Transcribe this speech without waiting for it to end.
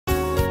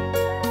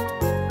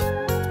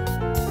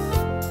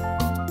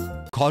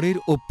ঘরের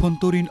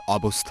অভ্যন্তরীণ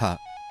অবস্থা।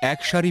 এক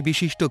সারি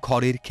বিশিষ্ট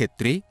ঘরের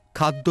ক্ষেত্রে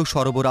খাদ্য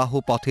সরবরাহ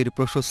পথের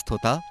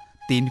প্রশস্ততা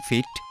 3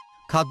 ফিট,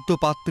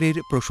 খাদ্যপাত্রের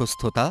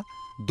প্রশস্ততা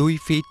 2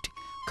 ফিট,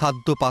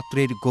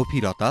 খাদ্যপাত্রের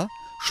গভীরতা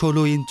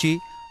 16 ইঞ্চি,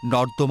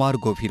 নর্দমার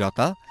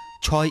গভীরতা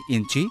 6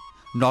 ইঞ্চি,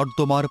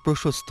 নর্দমার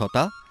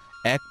প্রশস্ততা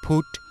 1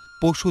 ফুট,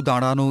 পশু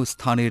দাঁড়ানো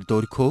স্থানের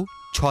দৈর্ঘ্য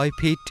 6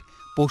 ফিট,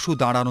 পশু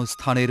দাঁড়ানো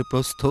স্থানের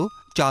প্রস্থ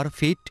 4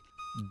 ফিট।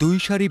 2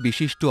 সারি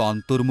বিশিষ্ট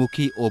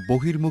অন্তর্মুখী ও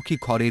বহির্মুখী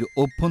ঘরের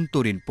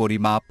অভ্যন্তরীণ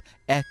পরিমাপ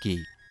একই।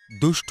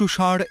 দুষ্টু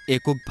ষাঁড়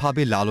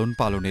এককভাবে লালন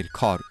পালনের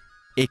ঘর।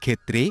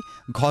 এক্ষেত্রে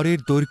ঘরের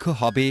দৈর্ঘ্য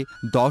হবে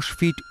 10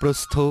 ফিট,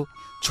 প্রস্থ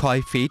 6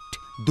 ফিট,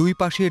 2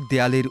 পাশের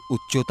দেয়ালের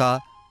উচ্চতা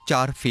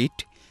 4 ফিট,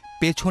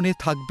 পেছনে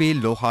থাকবে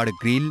লোহার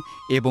গ্রিল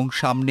এবং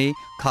সামনে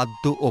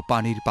খাদ্য ও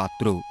পানির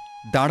পাত্র।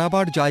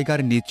 দাঁড়াবার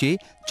জায়গার নিচে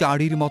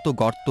চাড়ির মতো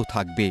গর্ত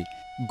থাকবে।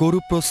 গরু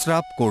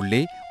প্রস্রাব করলে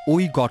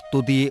ওই গর্ত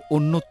দিয়ে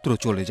অন্যত্র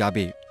চলে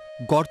যাবে।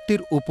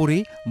 গর্তের উপরে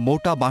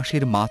মোটা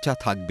বাঁশের মাচা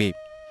থাকবে।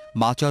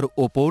 মাচার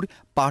ওপর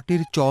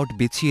পাটের চট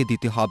বিছিয়ে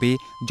দিতে হবে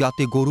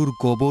যাতে গরুর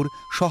গোবর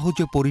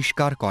সহজে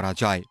পরিষ্কার করা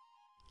যায়।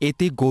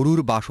 এতে গরুর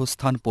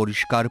বাসস্থান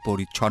পরিষ্কার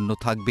পরিচ্ছন্ন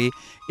থাকবে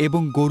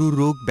এবং গরুর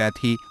রোগ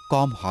ব্যাধি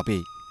কম হবে।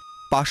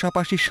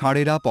 পাশাপাশি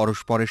ষাঁড়েরা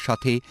পরস্পরের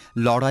সাথে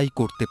লড়াই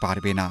করতে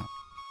পারবে না।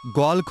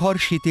 গোয়ালঘর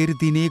শীতের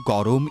দিনে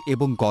গরম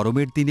এবং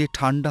গরমের দিনে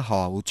ঠান্ডা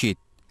হওয়া উচিত।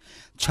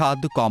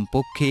 ছাদ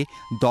কমপক্ষে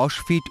 10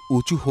 ফিট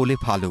উঁচু হলে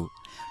ভালো।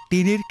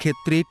 টিনের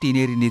ক্ষেত্রে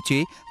টিনের নিচে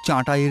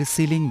চাটাইয়ের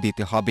সিলিং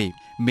দিতে হবে।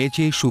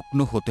 মেঝে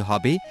শুকনো হতে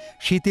হবে।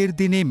 শীতের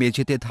দিনে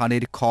মেঝেতে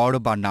ধানের খড়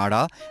বা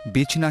নাড়া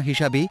বিছনা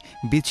হিসাবে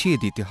বিছিয়ে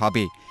দিতে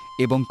হবে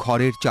এবং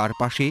ঘরের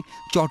চারপাশে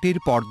চটের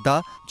পর্দা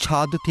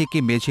ছাদ থেকে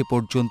মেঝে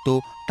পর্যন্ত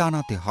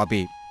টানাতে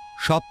হবে।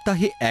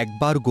 সপ্তাহে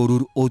একবার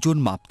গরুর ওজন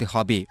মাপতে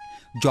হবে।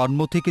 জন্ম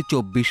থেকে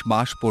 24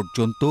 মাস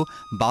পর্যন্ত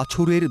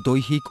বাছুরের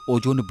দৈহিক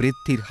ওজন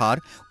বৃদ্ধির হার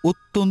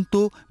অত্যন্ত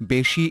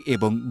বেশি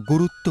এবং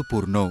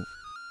গুরুত্বপূর্ণ।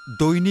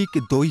 দৈনিক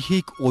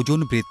দৈহিক ওজন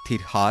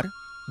বৃদ্ধির হার,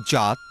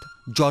 জাত,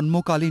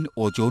 জন্মকালীন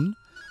ওজন,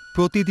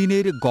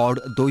 প্রতিদিনের গড়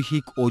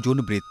দৈহিক ওজন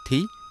বৃদ্ধি,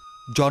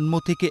 জন্ম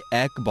থেকে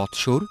 1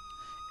 বৎসর,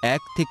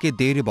 1 থেকে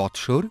 1.5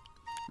 বৎসর,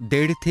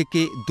 1.5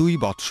 থেকে 2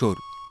 বৎসর।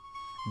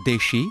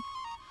 দেশি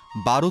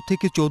 12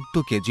 থেকে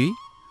 14 কেজি,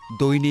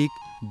 দৈনিক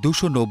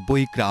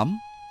 290 গ্রাম,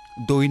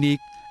 দৈনিক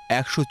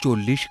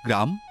 140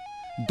 গ্রাম,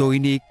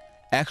 দৈনিক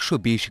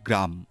 120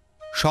 গ্রাম।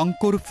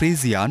 শঙ্কর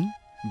ফ্রিজিয়ান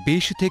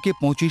 20 থেকে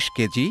 25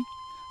 কেজি,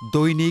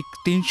 দৈনিক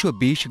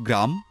 320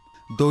 গ্রাম,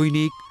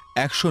 দৈনিক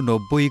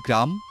 190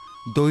 গ্রাম,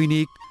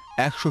 দৈনিক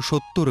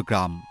 170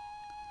 গ্রাম।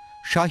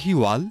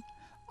 শাহিওয়াল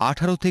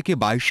 18 থেকে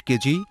 22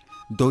 কেজি,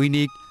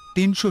 দৈনিক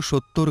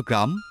 370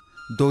 গ্রাম,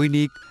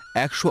 দৈনিক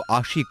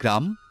 180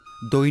 গ্রাম,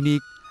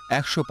 দৈনিক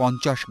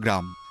 150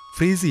 গ্রাম।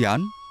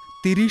 ফ্রিজিয়ান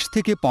 30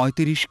 থেকে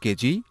 35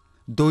 কেজি,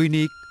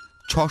 দৈনিক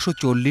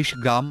 640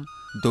 গ্রাম,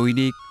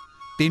 দৈনিক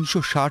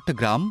 360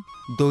 গ্রাম,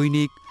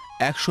 দৈনিক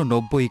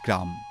 190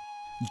 গ্রাম।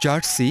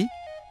 জার্সি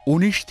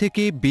 19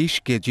 থেকে 20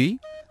 কেজি,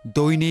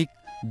 দৈনিক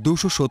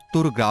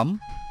 270 গ্রাম,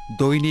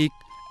 দৈনিক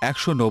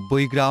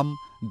 190 গ্রাম,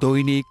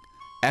 দৈনিক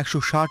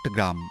 160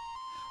 গ্রাম।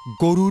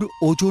 গরুর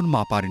ওজন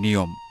মাপার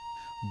নিয়ম।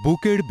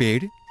 বুকের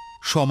বেড়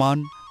সমান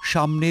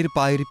সামনের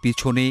পায়ের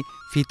পিছনে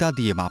ফিতা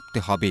দিয়ে মাপতে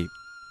হবে।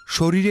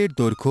 শরীরের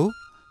দৈর্ঘ্য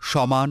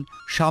সমান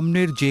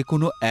সামনের যে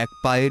কোনো এক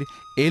পায়ের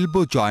এলবো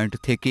জয়েন্ট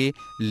থেকে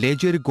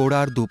লেজের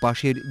গোড়ার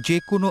দুপাশের যে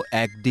কোনো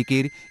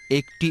একদিকের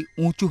একটি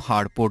উঁচু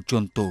হাড়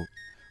পর্যন্ত।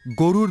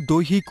 গরুর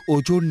দৈহিক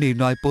ওজন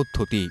নির্ণয়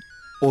পদ্ধতি।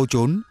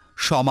 ওজন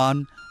সমান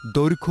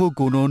দৈর্ঘ্য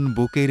গুণন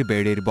বুকের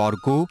বেড়ের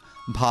বর্গ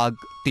ভাগ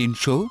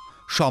 300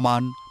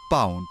 সমান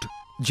পাউন্ড।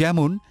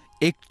 যেমন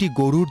একটি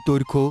গরুর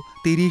দৈর্ঘ্য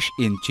 30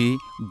 ইঞ্চি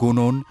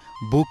গুণন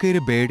বুকের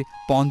বেড়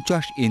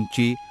 50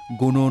 ইঞ্চি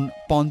গুণন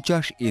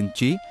 50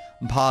 ইঞ্চি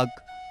ভাগ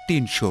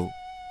 300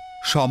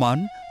 সমান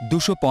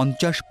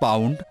 250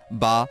 পাউন্ড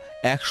বা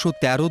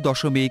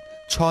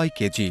 113.6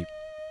 কেজি।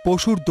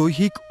 পশুর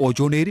দৈহিক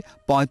ওজনের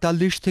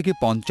 45 থেকে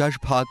 50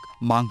 ভাগ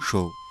মাংস।